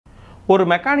ஒரு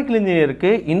மெக்கானிக்கல்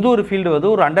இன்ஜினியருக்கு இந்த ஒரு ஃபீல்டு வந்து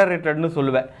ஒரு அண்டர் ரேட்டட்னு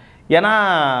சொல்லுவேன். ஏன்னா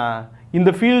இந்த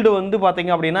ஃபீல்டு வந்து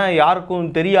பார்த்திங்க அப்படின்னா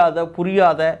யாருக்கும் தெரியாத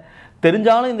புரியாத,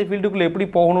 தெரிஞ்சாலும் இந்த ஃபீல்டுக்குள்ளே எப்படி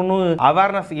போகணும்னு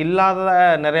அவேர்னஸ் இல்லாத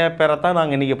நிறைய பேரை தான்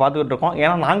நாங்கள் இன்றைக்கி பார்த்துக்கிட்டு இருக்கோம்.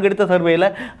 ஏன்னா நாங்கள் எடுத்த சர்வேயில்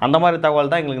அந்த மாதிரி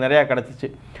தகவல் தான் எங்களுக்கு நிறையா கிடச்சிச்சு.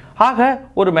 ஆக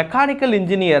ஒரு மெக்கானிக்கல்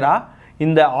இன்ஜினியராக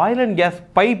இந்த ஆயில் அண்ட் கேஸ்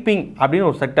பைப்பிங் அப்படின்னு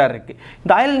ஒரு செக்டார் இருக்குது.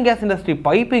 இந்த ஆயில் அண்ட் கேஸ் இண்டஸ்ட்ரி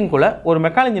பைப்பிங்குள்ளே ஒரு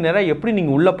மெக்கானிக்கல் இன்ஜினியராக எப்படி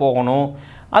நீங்கள் உள்ளே போகணும்,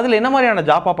 அதில் என்ன மாதிரியான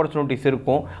ஜாப் ஆப்பர்ச்சுனிட்டிஸ்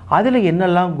இருக்கும், அதில்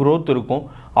என்னெல்லாம் க்ரோத் இருக்கும்,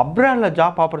 அப்ராடில்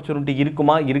ஜாப் ஆப்பர்ச்சுனிட்டி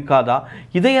இருக்குமா இருக்காதா,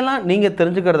 இதையெல்லாம் நீங்கள்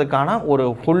தெரிஞ்சுக்கிறதுக்கான ஒரு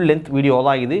ஃபுல் லென்த் வீடியோ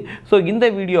தான் இது. ஸோ இந்த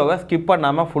வீடியோவை ஸ்கிப்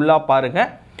பண்ணாமல் ஃபுல்லாக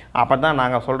பாருங்கள். அப்போ தான்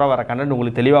நாங்கள் சொல்கிற வர கண்டென்ட்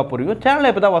உங்களுக்கு தெளிவாக புரியும். சேனலை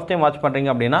இப்போ தான் ஃபஸ்ட் டைம் வாட்ச் பண்ணுறீங்க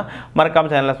அப்படின்னா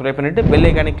மறக்காமல் சேனலை சப்ஸ்கிரைப் பண்ணிவிட்டு பெல்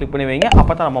ஐக்கானை கிளிக் பண்ணி வைங்க.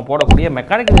 அப்போ தான் நம்ம போடக்கூடிய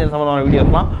மெக்கானிக்கல் இன்ஜினியர் சம்மந்தமான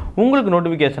வீடியோஸ்லாம் உங்களுக்கு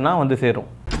நோட்டிஃபிகேஷனாக வந்து சேரும்.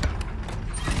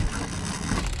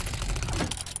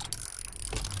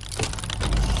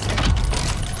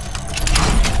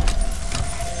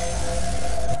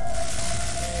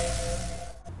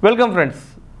 வெல்கம் ஃப்ரெண்ட்ஸ்,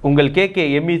 உங்கள் கேகே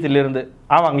எம்இசிலிருந்து.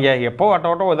 ஆமாங்கய்யா, எப்போ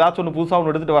வட்ட ஏதாச்சும் ஒன்று புதுசாக ஒன்று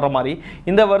எடுத்துகிட்டு வர மாதிரி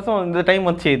இந்த வருஷம் இந்த டைம்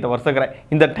வந்துச்சு.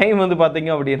 இந்த டைம் வந்து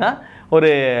பார்த்திங்க அப்படின்னா ஒரு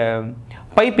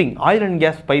piping, oil and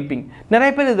gas piping. நிறைய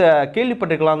பேர் இதை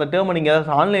கேள்விப்பட்டிருக்கலாம். அந்த டேர்மை நீங்கள்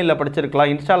ஏதாச்சும் ஆன்லைனில்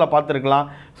படிச்சிருக்கலாம், இன்ஸ்டாவில் பார்த்துருக்கலாம்.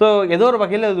 ஸோ ஏதோ ஒரு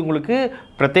வகையில் இது உங்களுக்கு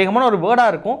பிரத்யேகமான ஒரு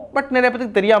வேர்டாக இருக்கும். பட் நிறைய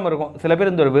பேருக்கு தெரியாமல் இருக்கும். சில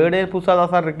பேர் இந்த ஒரு வேர்டே புதுசாக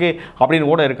தான் சார் இருக்குது அப்படின்னு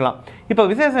கூட இருக்கலாம். இப்போ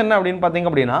விசேஷம் என்ன அப்படின்னு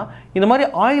பார்த்திங்க அப்படின்னா, இந்த மாதிரி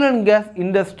ஆயில் அண்ட் கேஸ்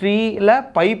இண்டஸ்ட்ரியில்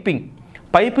பைப்பிங்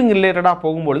ரிலேட்டடாக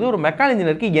போகும்பொழுது ஒரு மெக்கானிக்கல்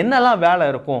இன்ஜினியருக்கு என்னெல்லாம் வேலை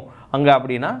இருக்கும் அங்கே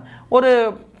அப்படின்னா, ஒரு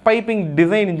பைப்பிங்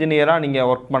டிசைன் இன்ஜினியராக நீங்கள்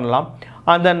ஒர்க் பண்ணலாம்,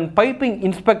 அண்ட் தென் பைப்பிங்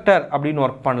இன்ஸ்பெக்டர் அப்படின்னு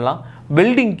ஒர்க் பண்ணலாம்,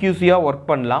 வெல்டிங் கியூசியாக ஒர்க்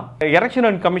பண்ணலாம், எரெக்ஷன்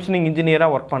அண்ட் கமிஷனிங்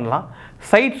இன்ஜினியராக ஒர்க் பண்ணலாம்,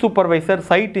 சைட் சூப்பர்வைசர்,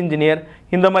 சைட் இன்ஜினியர்,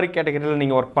 இந்த மாதிரி கேட்டகரியில்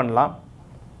நீங்கள் ஒர்க் பண்ணலாம்,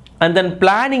 அண்ட் தென்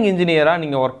பிளானிங் இன்ஜினியராக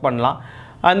நீங்கள் ஒர்க் பண்ணலாம்,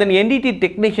 அண்ட் தென் என்டிடி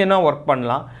டெக்னீஷியனாக ஒர்க்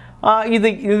பண்ணலாம்.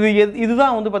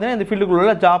 இதுதான் வந்து பார்த்தீங்கன்னா இந்த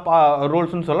ஃபீல்டுக்குள்ள ஜாப்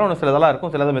ரோல்ஸ்னு சொல்ல ஒன்று சிலதெல்லாம்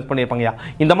இருக்கும், சிலதை மிஸ் பண்ணியிருப்பாங்கயா.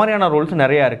 இந்த மாதிரியான ரோல்ஸ்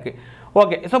நிறையா இருக்குது.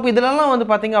 ஓகே, ஸோ இப்போ இதிலெல்லாம் வந்து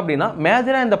பார்த்திங்க அப்படின்னா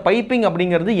மேஜராக இந்த பைப்பிங்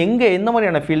அப்படிங்கிறது எந்த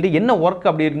மாதிரியான ஃபீல்டு, என்ன ஒர்க்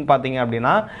அப்படின்னு பார்த்தீங்க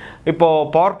அப்படின்னா, இப்போது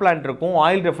பவர் பிளான்ட் இருக்கும்,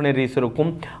 ஆயில் ரெஃபைனரிஸ் இருக்கும்,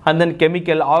 and then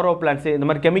chemical RO plants, இந்த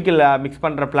மாதிரி கெமிக்கல் மிக்ஸ்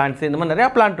பண்ணுற பிளான்ட்ஸு, இந்த மாதிரி நிறையா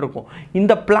பிளான்ட் இருக்கும்.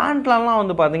 இந்த பிளான்ட்லாம்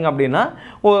வந்து பார்த்திங்க அப்படின்னா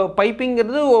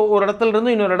பைப்பிங்கிறது ஒரு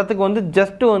இடத்துலேருந்து இன்னொரு இடத்துக்கு வந்து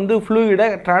ஜஸ்ட்டு வந்து ஃப்ளூயிடை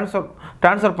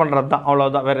ட்ரான்ஸ்ஃபர் பண்ணுறது தான்,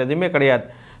 அவ்வளோதான், வேறு எதுவுமே கிடையாது.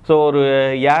 ஸோ ஒரு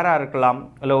ஏராக இருக்கலாம்,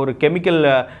 இல்லை ஒரு கெமிக்கல்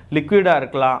லிக்விடாக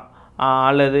இருக்கலாம்,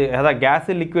 அல்லது அதாவது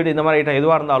கேஸு லிக்விட், இந்த மாதிரி ஐட்டம்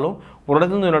எதுவாக இருந்தாலும் ஒரு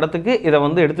இடத்துலேருந்து ஒரு இடத்துக்கு இதை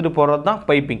வந்து எடுத்துகிட்டு போகிறது தான்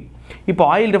பைப்பிங். இப்போ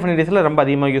ஆயில் ரெஃபைனரிஸில் ரொம்ப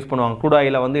அதிகமாக யூஸ் பண்ணுவாங்க. க்ரூட்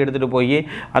ஆயிலை வந்து எடுத்துகிட்டு போய்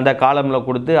அந்த காலமில்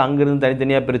கொடுத்து அங்கேருந்து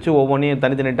தனித்தனியாக பிரித்து ஒவ்வொன்றையும்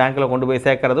தனித்தனி டேங்கில் கொண்டு போய்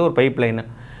சேர்க்கறது ஒரு பைப் லைனு.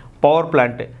 பவர்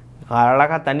பிளான்ட்டு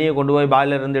அழகாக தண்ணியை கொண்டு போய்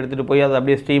பாய்லருந்து எடுத்துகிட்டு போய் அது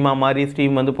அப்படியே ஸ்டீமாக மாறி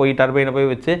ஸ்டீம் வந்து போய் டர்பைனை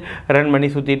போய் வச்சு ரன் பண்ணி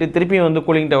சுற்றிட்டு திருப்பியும் வந்து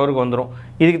கூலிங் டவருக்கு வந்துடும்.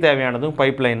 இதுக்கு தேவையானதும்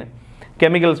pipe line.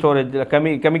 Chemical storage,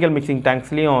 chemical mixing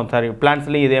டேங்க்ஸ்லேயும்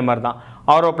பிளான்ட்ஸ்லேயும் இதே மாதிரி தான்.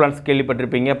 ஆர்ஓ பிளான்ட்ஸ்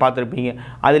கேள்விப்பட்டிருப்பீங்க, பார்த்துருப்பீங்க,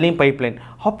 அதுலேயும் பைப் லைன்.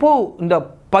 அப்போது இந்த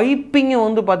பைப்பிங்கை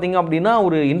வந்து பார்த்திங்க அப்படின்னா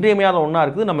ஒரு இன்றியமையாத ஒன்றா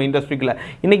இருக்குது நம்ம இண்டஸ்ட்ரிக்குள்ள.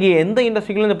 இன்றைக்கி எந்த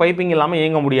இண்டஸ்ட்ரிக்குள்ள இந்த பைப்பிங் இல்லாமல்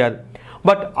இயங்க முடியாது.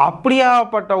 பட்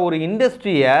அப்படியாப்பட்ட ஒரு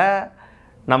இண்டஸ்ட்ரியை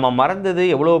நம்ம மறந்தது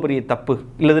எவ்வளோ பெரிய தப்பு,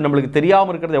 இல்லது நம்மளுக்கு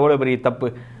தெரியாமல் இருக்கிறது எவ்வளோ பெரிய தப்பு,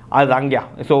 அது அங்கேயா.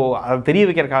 ஸோ அதை தெரிய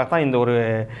வைக்கிறதுக்காக தான் இந்த ஒரு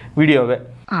வீடியோவை.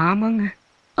 ஆமாங்க,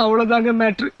 அவ்வளோதாங்க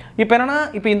மேட்ரு. இப்போ என்னென்னா,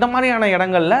 இப்போ இந்த மாதிரியான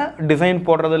இடங்களில் டிசைன்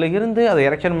போடுறதுலேருந்து, அதை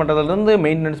எரெக்ஷன் பண்ணுறதுலேருந்து,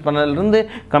 மெயின்டெனன்ஸ் பண்ணுறதுலேருந்து,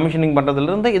 கமிஷனிங்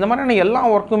பண்ணுறதுலேருந்து, இந்த மாதிரியான எல்லா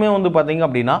ஒர்க்குமே வந்து பார்த்திங்க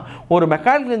அப்படின்னா ஒரு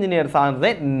மெக்கானிக்கல் இன்ஜினியர்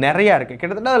சார்ந்ததே நிறையா இருக்குது.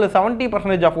 கிட்டத்தட்ட அதில்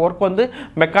 70% ஆஃப் ஒர்க் வந்து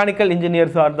மெக்கானிக்கல்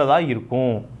இன்ஜினியர் சார்ந்ததாக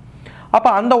இருக்கும். அப்போ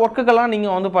அந்த ஒர்க்குக்கெல்லாம்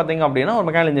நீங்கள் வந்து பார்த்தீங்க அப்படின்னா ஒரு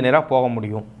மெக்கானிக்கல் இன்ஜினியராக போக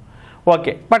முடியும்.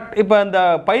 ஓகே, பட் இப்போ இந்த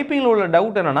பைப்பிங்கில் உள்ள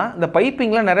டவுட் என்னென்னா, இந்த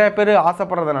பைப்பிங்கில் நிறைய பேர்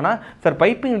ஆசைப்படுறது என்னென்னா, சார்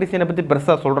பைப்பிங் டிசைனை பற்றி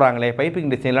பெருசாக சொல்கிறாங்களே,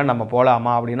 பைப்பிங் டிசைனில் நம்ம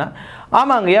போகலாமா அப்படின்னா,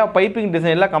 ஆமாங்கய்யா, பைப்பிங்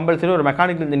டிசைனில் கம்பல்சரி ஒரு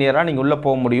மெக்கானிக்கல் இன்ஜினியராக நீங்கள் உள்ளே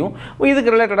போக முடியும்.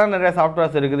 இதுக்கு ரிலேட்டடாக நிறைய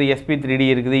சாஃப்ட்வேர்ஸ் இருக்குது. SP3D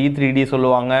இருக்குது, E3D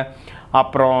சொல்லுவாங்க,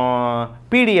 அப்புறம்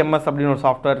PDMS அப்படின்னு ஒரு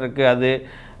சாஃப்ட்வேர் இருக்குது. அது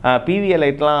PVA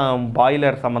லைட்லாம்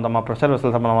பாய்லர் சம்மந்தமாக, ப்ரெஷர்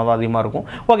வெசல் சம்மந்தமாக தான் அதிகமாக இருக்கும்.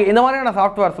 ஓகே, இந்த மாதிரியான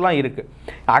சாஃப்ட்வேர்ஸ்லாம் இருக்குது.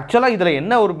 ஆக்சுவலாக இதில்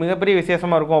என்ன ஒரு மிகப்பெரிய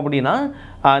விசேஷமாக இருக்கும் அப்படின்னா,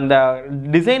 இந்த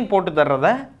டிசைன் போட்டு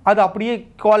தர்றத அது அப்படியே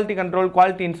குவாலிட்டி கண்ட்ரோல்,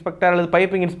 குவாலிட்டி இன்ஸ்பெக்டர் அல்லது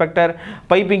piping inspector,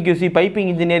 piping QC,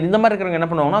 piping engineer, இந்த மாதிரி இருக்கிறவங்க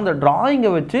என்ன பண்ணுவாங்கன்னா, அந்த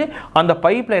ட்ராயிங்கை வச்சு அந்த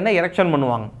பைப் லைனை எரெக்ஷன்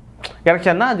பண்ணுவாங்க.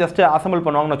 எரெக்ஷன்னா ஜஸ்ட்டு அசம்பிள்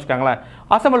பண்ணுவாங்கன்னு வச்சுக்கோங்களேன்.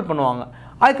 அசம்பிள் பண்ணுவாங்க.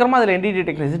 அதுக்கப்புறமா அதில் என்டிடி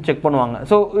டெக்னீஷியன் செக் பண்ணுவாங்க.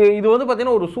 ஸோ இது வந்து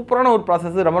பார்த்திங்கன்னா ஒரு சூப்பரான ஒரு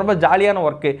ப்ராசஸ், ரொம்ப ரொம்ப ஜாலியான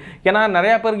ஒர்க்கு. ஏன்னா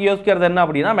நிறையா பேருக்கு யோசிக்கிறது என்ன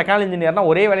அப்படின்னா, மெக்கானிக்கல் இன்ஜினியர்னால்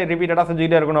ஒரே வேலையை ரிப்பீட்டடாக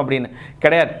செஞ்சுக்கிட்டே இருக்கணும் அப்படின்னு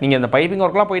கிடையாது. நீங்கள் இந்த பைப்பிங்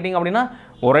ஒர்க்லாம் போயிட்டீங்க அப்படின்னா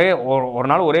ஒரு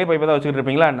நாள் ஒரே பைப்பை தான் வச்சுக்கிட்டு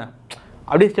இருப்பீங்களா என்ன?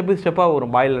 அப்படியே ஸ்டெப் பை ஸ்டெப்பாக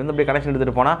வரும். பாயிலேருந்து அப்படியே கனெக்ஷன்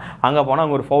எடுத்துகிட்டு போனால் அங்கே போனால்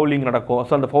அங்கே ஒரு ஃபவுலிங் நடக்கும்.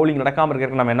 ஸோ அந்த ஃபவுலிங் நடக்காமல்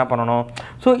இருக்கிறதுக்கு நம்ம என்ன பண்ணணும்?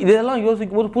 ஸோ இதெல்லாம்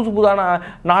யோசிக்கும் போது புதுசான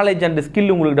நாலேஜ் அண்ட்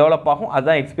ஸ்கில் உங்களுக்கு டெவலப் ஆகும்.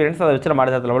 அதுதான் எக்ஸ்பீரியன்ஸ். அதை வச்சு நம்ம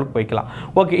அடுத்த லெவலுக்கு போய்க்கலாம்.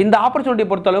 ஓகே, இந்த ஆப்பர்ச்சுனிட்டி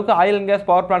பொறுத்தளவுக்கு oil and gas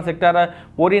power plant செக்டரை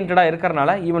ஓரியன்டாக இருக்கிறனால,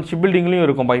 ஈவன் ஷிப் பில்டிங்லையும்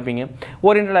இருக்கும் பைப்பிங்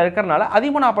ஓரியன்டாக இருக்கிறனால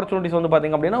அதிகமான ஆப்பர்ச்சுனிட்டிஸ் வந்து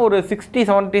பார்த்திங்க அப்படின்னா ஒரு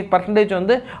 60-70%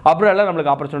 வந்து அப்ராடில்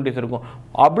நம்மளுக்கு ஆப்பர்ச்சுனிட்டிஸ் இருக்கும்.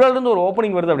 அப்ராட்லேருந்து ஒரு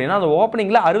ஓப்பனிங் வருது அப்படின்னா அந்த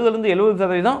ஓப்பனிங்கில்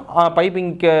 60-70%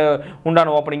 பைப்பிங்க்கு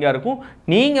உண்டான ஓப்பனிங்காக இருக்கும்.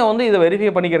 நீங்கள் வந்து இதை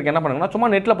வெரிஃபை பண்ணிக்கிறதுக்கு என்ன பண்ணுங்கன்னா, சும்மா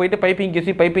நெட்டில் போயிட்டு piping QC,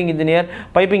 piping engineer,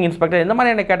 piping inspector இந்த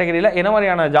மாதிரியான கேட்டகரியில் என்ன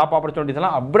மாதிரியான ஜாப் ஆப்பர்ச்சுனிட்டிஸ்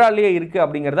எல்லாம் அப்ராட்லேயே இருக்குது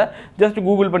அப்படிங்கிறத ஜஸ்ட்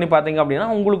கூகுள் பண்ணி பார்த்தீங்க அப்படின்னா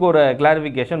உங்களுக்கு ஒரு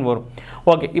கிளாரிஃபிகேஷன் வரும்.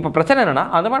 ஓகே, இப்போ பிரச்சனை என்னன்னா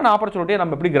அந்த மாதிரி ஆப்பர்ச்சுனிட்டியை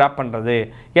நம்ம எப்படி கிராப் பண்ணுறது?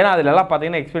 ஏன்னா அதில் எல்லாம்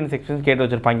பார்த்தீங்கன்னா எக்ஸ்பீரியன்ஸ் கேட்டு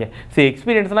வச்சிருப்பாங்க. சரி,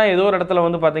 எக்ஸ்பீரியன்ஸ்னால் ஏதோ ஒரு இடத்துல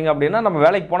வந்து பார்த்தீங்க அப்படின்னா நம்ம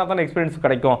வேலைக்கு போனால் தானே எக்ஸ்பீரியன்ஸ்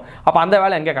கிடைக்கும். அப்போ அந்த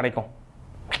வேலை எங்கே கிடைக்கும்?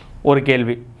 ஒரு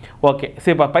கேள்வி. ஓகே,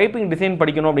 சரி, இப்போ பைப்பிங் டிசைன்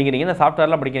படிக்கணும் அப்படிங்கிறீங்க, இந்த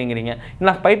சாஃப்ட்வேர்லாம் படிக்கிறீங்க.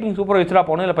 நான் பைப்பிங் சூப்பர்வைசராக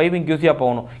போகணும் இல்லை பைப்பிங் QC-யாக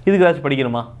போகணும், இதுக்கு ஏதாச்சும்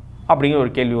படிக்கணுமா அப்படிங்கிற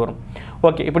ஒரு கேள்வி வரும்.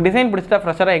 ஓகே, இப்போ டிசைன் படிச்சுட்டா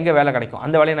ஃப்ரெஷராக எங்கே வேலை கிடைக்கும்?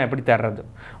 அந்த வேலையை நான் எப்படி தேடுறது?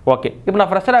 ஓகே, இப்போ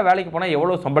நான் ஃப்ரெஷராக வேலைக்கு போனால்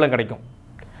எவ்வளோ சம்பளம் கிடைக்கும்?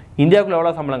 இந்தியாவுக்குள்ள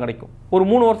எவ்வளோ சம்பளம் கிடைக்கும்? ஒரு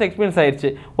 3 வருஷம் எக்ஸ்பீரியன்ஸ்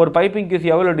ஆயிடுச்சு, ஒரு பைப்பிங் QC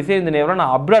எவ்வளோ டிசைன் இன்ஜினியரோ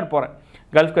நான் அப்ராட் போகிறேன்,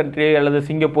 கல்ஃப் கண்ட்ரி அல்லது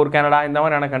சிங்கப்பூர், கனடா இந்த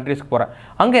மாதிரியான கண்ட்ரிஸ்க்கு போகிறேன்.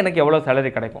 அங்கே எனக்கு எவ்வளோ சேலரி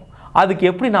கிடைக்கும்? அதுக்கு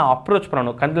எப்படி நான் அப்ரோச்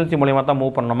பண்ணணும்? கன்சல்டன்சி மூலியமாக தான்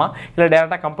மூவ் பண்ணணுமா இல்லை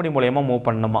டேரெக்டாக கம்பெனி மூலியமாக மூவ்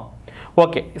பண்ணணுமா?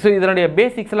 ஓகே, ஸோ இதனுடைய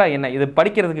பேசிக்ஸ்லாம் என்ன? இது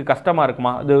படிக்கிறதுக்கு கஷ்டமாக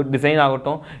இருக்குமா? இது டிசைன்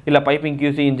ஆகட்டும் இல்லை piping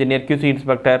QC engineer, QC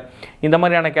inspector இந்த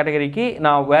மாதிரியான கேட்டகரிக்கு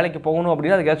நான் வேலைக்கு போகணும்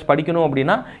அப்படின்னா அதுக்கு ஏதாச்சும் படிக்கணும்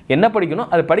அப்படின்னா என்ன படிக்கணும்?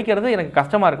 அது படிக்கிறது எனக்கு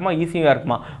கஷ்டமாக இருக்குமா ஈஸியாக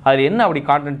இருக்குமா? அதில் என்ன அப்படி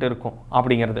கான்டென்ட் இருக்கும்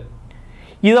அப்படிங்கிறது.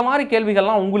 இதை மாதிரி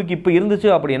கேள்விகள்லாம் உங்களுக்கு இப்போ இருந்துச்சு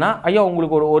அப்படின்னா ஐயா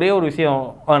உங்களுக்கு ஒரே ஒரு விஷயம்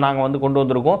நாங்கள் வந்து கொண்டு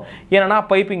வந்திருக்கோம். ஏன்னா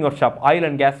piping work shop, oil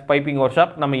and gas piping work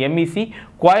shop நம்ம MEC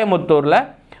கோயம்புத்தூரில்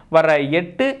வர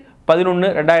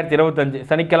 8/11/2025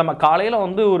 சனிக்கிழமை காலையில்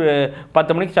வந்து ஒரு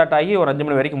 10 மணிக்கு ஸ்டார்ட் ஆகி ஒரு 5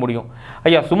 மணி வரைக்கும் முடியும்.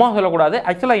 ஐயா சும்மா சொல்லக்கூடாது.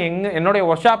 ஆக்சுவலாக என்னுடைய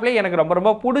ஒர்க் ஷாப்லேயே எனக்கு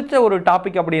ரொம்ப பிடிச்ச ஒரு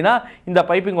டாபிக் அப்படின்னா இந்த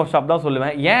பைப்பிங் ஒர்க் ஷாப் தான்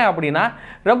சொல்லுவேன். ஏன் அப்படின்னா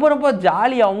ரொம்ப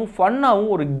ஜாலியாகவும்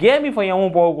ஃபன்னாகவும் ஒரு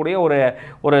கேமிஃபையாகவும் போகக்கூடிய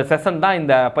ஒரு செஷன் தான்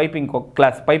இந்த piping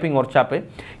class, piping work shop.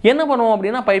 என்ன பண்ணுவோம்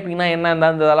அப்படின்னா பைப்பிங்னா என்ன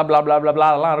இந்த இதெல்லாம் பிளா பிளா பிளா பிளா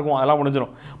அதெல்லாம் இருக்கும், அதெல்லாம்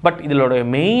முடிஞ்சிடும். பட் இதோட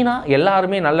மெயினாக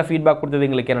எல்லாருமே நல்ல ஃபீட்பேக் கொடுத்தது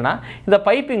எங்களுக்கு என்னென்னா இந்த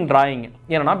பைப்பிங் டிராயிங்.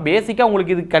 ஏன்னா பேசிக்காக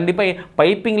உங்களுக்கு இது கண்டிப்பாக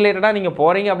பைப்பிங் ரிலேட்டடாக நீங்கள்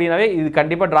போகிறீங்க அப்படின்னாவே இது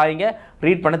கண்டிப்பாக டிராயிங்கை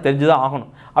ரீட் பண்ண தெரிஞ்சு தான்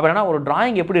ஆகணும். அப்போ என்ன ஒரு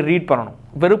டிராயிங் எப்படி ரீட் பண்ணணும்?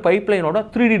 வெறும் பைப்லைனோட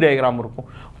 3D டயக்ராம் இருக்கும்.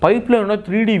 பைப்லைனோட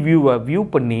 3D வியூ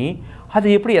பண்ணி அதை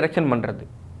எப்படி எரெக்ஷன் பண்ணுறது,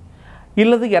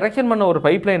 இல்லது எரெக்ஷன் பண்ண ஒரு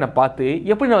பைப்லைனை பார்த்து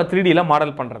எப்படி நம்ம 3Dயில்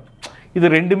மாடல் பண்ணுறது, இது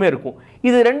ரெண்டுமே இருக்கும்.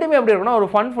 இது ரெண்டுமே எப்படி இருக்குன்னா ஒரு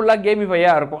ஃபுல்லாக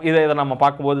கேமிஃபையாக இருக்கும். இதை நம்ம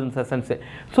பார்க்கும்போது இந்த செஷன்ஸு.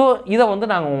 ஸோ இதை வந்து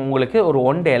நாங்கள் உங்களுக்கு ஒரு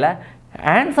 1 டேயில்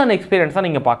ஹேண்ட்ஸ் ஆன் எக்ஸ்பீரியன்ஸாக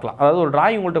நீங்கள் பார்க்கலாம். அதாவது ஒரு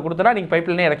டிராயிங் உங்கள்கிட்ட கொடுத்தா நீங்கள்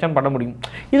பைப்லைனே எரெக்ஷன் பண்ண முடியும்.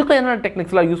 இதுக்கு என்னென்ன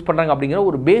டெக்னிக்ஸ்லாம் யூஸ் பண்ணுறாங்க அப்படிங்கிற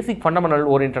ஒரு பேசிக் fundamental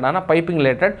ஓரியன்டான piping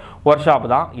related work shop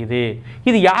தான்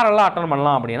இது யாரெல்லாம் அட்டன்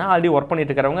பண்ணலாம் அப்படின்னா ஆல்ரெடி ஒர்க்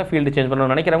பண்ணிட்டு இருக்கிறவங்க, ஃபீல்டு சேஞ்ச்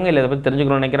பண்ணணும்னு நினைக்கிறவங்க, இல்லை இதை பற்றி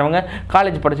தெரிஞ்சுக்கணும்னு நினைக்கிறவங்க,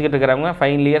 காலேஜ் படிச்சுக்கிட்டு இருக்கிறவங்க,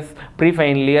 final years, pre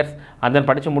final years அதன்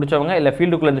படித்து முடித்தவங்க, இல்லை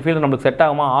ஃபீல்டுக்குள்ளே இந்த ஃபீல்டு நம்மளுக்கு செட்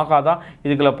ஆகுமா ஆகாதா,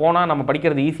 இதுக்குள்ளே போனால் நம்ம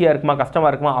படிக்கிறது ஈஸியாக இருக்குமா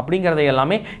கஷ்டமாக இருக்குமா அப்படிங்கிறத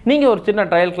எல்லாமே நீங்கள் ஒரு சின்ன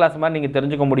ட்ரையல் கிளாஸ் மாதிரி நீங்கள்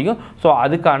தெரிஞ்சுக்க முடியும். ஸோ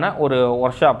அதுக்கான ஒரு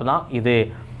ஒர்க் ஷாப் தான் இது.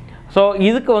 ஸோ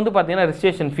இதுக்கு வந்து பார்த்தீங்கன்னா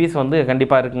ரெஜிஸ்ட்ரேஷன் ஃபீஸ் வந்து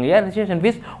கண்டிப்பாக இருக்குங்க. ரெஜிஸ்ட்ரேஷன்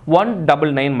ஃபீஸ்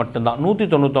 199 மட்டும்தான்,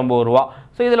 199 ரூபா.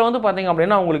 ஸோ இதில் வந்து பார்த்தீங்க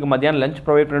அப்படின்னா உங்களுக்கு மத்தியானம் லஞ்ச்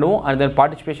ப்ரொவைட் பண்ணிவிடுவோம், அண்ட் தென்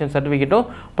பார்ட்டிசிபேஷன் சர்டிஃபிகேட்டும்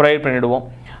ப்ரொவைட் பண்ணிவிடுவோம்.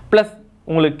 ப்ளஸ்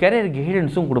உங்களுக்கு கெரியர்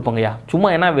கைடன்ஸும் கொடுப்போங்கய்யா. சும்மா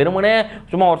ஏன்னா வெறுமனே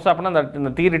சும்மா ஒர்க் ஷாப்னா இந்த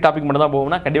தியரி டாபிக் மட்டும் தான்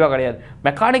போகும்னா கண்டிப்பாக கிடையாது.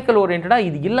 மெக்கானிக்கல் ஓரியன்டாக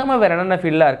இது இல்லாமல் வேறு என்னென்ன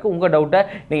ஃபீல்டாக இருக்குது உங்கள் டவுட்டை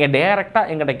நீங்கள் டேரெக்டாக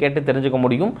எங்கிட்ட கேட்டு தெரிஞ்சுக்க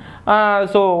முடியும்.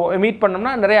 ஸோ மீட்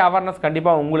பண்ணோம்னா நிறைய அவேர்னஸ்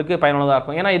கண்டிப்பாக உங்களுக்கு பயனுள்ளதாக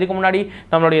இருக்கும். ஏன்னா இதுக்கு முன்னாடி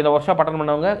நம்மளுடைய இந்த ஒர்க் ஷாப் அட்டன்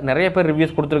பண்ணவங்க நிறைய பேர்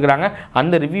ரிவ்யூஸ் கொடுத்துருக்காங்க.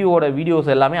 அந்த ரிவ்யூவோட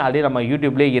வீடியோஸ் எல்லாமே அதே நம்ம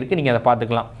யூடியூப்லேயே இருக்குது, நீங்கள் அதை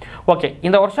பார்த்துக்கலாம். ஓகே,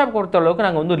 இந்த ஒர்க் ஷாப் பொறுத்த அளவுக்கு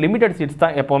நாங்கள் வந்து லிமிடெட் சீட்ஸ்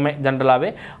தான் எப்போவுமே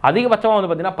ஜென்ரலாகவே. அதிகபட்சமாக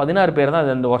வந்து பார்த்தீங்கன்னா 16 பேர்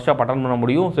தான் இந்த ஒர்க் ஷாப் அட்டன் பண்ண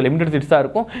முடியும். ஸோ லிமிடெட் சீட்ஸ் தான்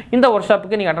இருக்கும். இந்த ஒர்க்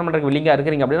ஷாப்புக்கு நீங்கள் அட்டன் பண்ணுறதுக்கு லிங்காக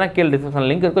இருக்கிறீங்க அப்படின்னா கீழே டிஸ்கிரிப்ஷன்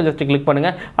லிங்க் இருக்கும், ஜஸ்ட் கிளிக்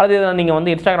பண்ணுங்கள். அது நீங்கள்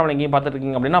வந்து இன்ஸ்டாகிராமில் எங்கேயும் பார்த்துட்டு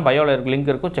இருக்கீங்க அப்படின்னா பயோவில் இருக்க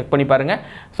லிங்க் இருக்கும், செக் பண்ணி பாருங்கள்.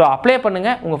 ஸோ அப்ளை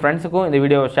பண்ணுங்கள், உங்கள் ஃப்ரெண்ட்ஸுக்கும் இந்த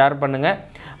வீடியோவை ஷேர் பண்ணுங்கள்.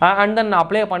 அண்ட் தென்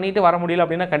அப்ளை பண்ணிவிட்டு வர முடியல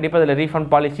அப்படின்னா கண்டிப்பாக இதில்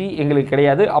ரீஃபண்ட் பாலிசி எங்களுக்கு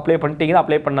கிடையாது. அப்ளை பண்ணிட்டீங்கன்னா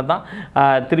அப்ளை பண்ண தான்,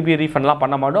 திருப்பி ரீஃபண்ட்லாம்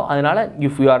பண்ண மாட்டோம். அதனால்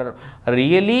if you are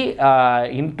really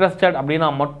interested அப்படின்னா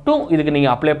மட்டும் இதுக்கு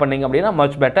நீங்கள் அப்ளை பண்ணீங்க அப்படின்னா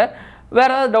மச் பெட்டர்.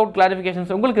 வேறு ஏதாவது டவுட் கிளாரிஃபிகேஷன்ஸ்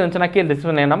உங்களுக்கு இருந்துச்சுன்னா கீழே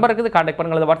டிஸ்கிரிப்ஷன் நம்பர் இருக்குது, கான்டாக்ட்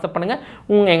பண்ணுங்கள், வாட்ஸ்அப் பண்ணுங்கள்.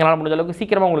 எங்களால் முடிஞ்ச அளவுக்கு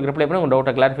சீக்கிரமாக உங்களுக்கு ரிப்ளை பண்ணி உங்கள்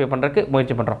டவுட்டை கிளாரிஃபை பண்ணுறதுக்கு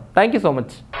முயற்சி பண்ணுறோம். Thank you so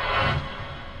much.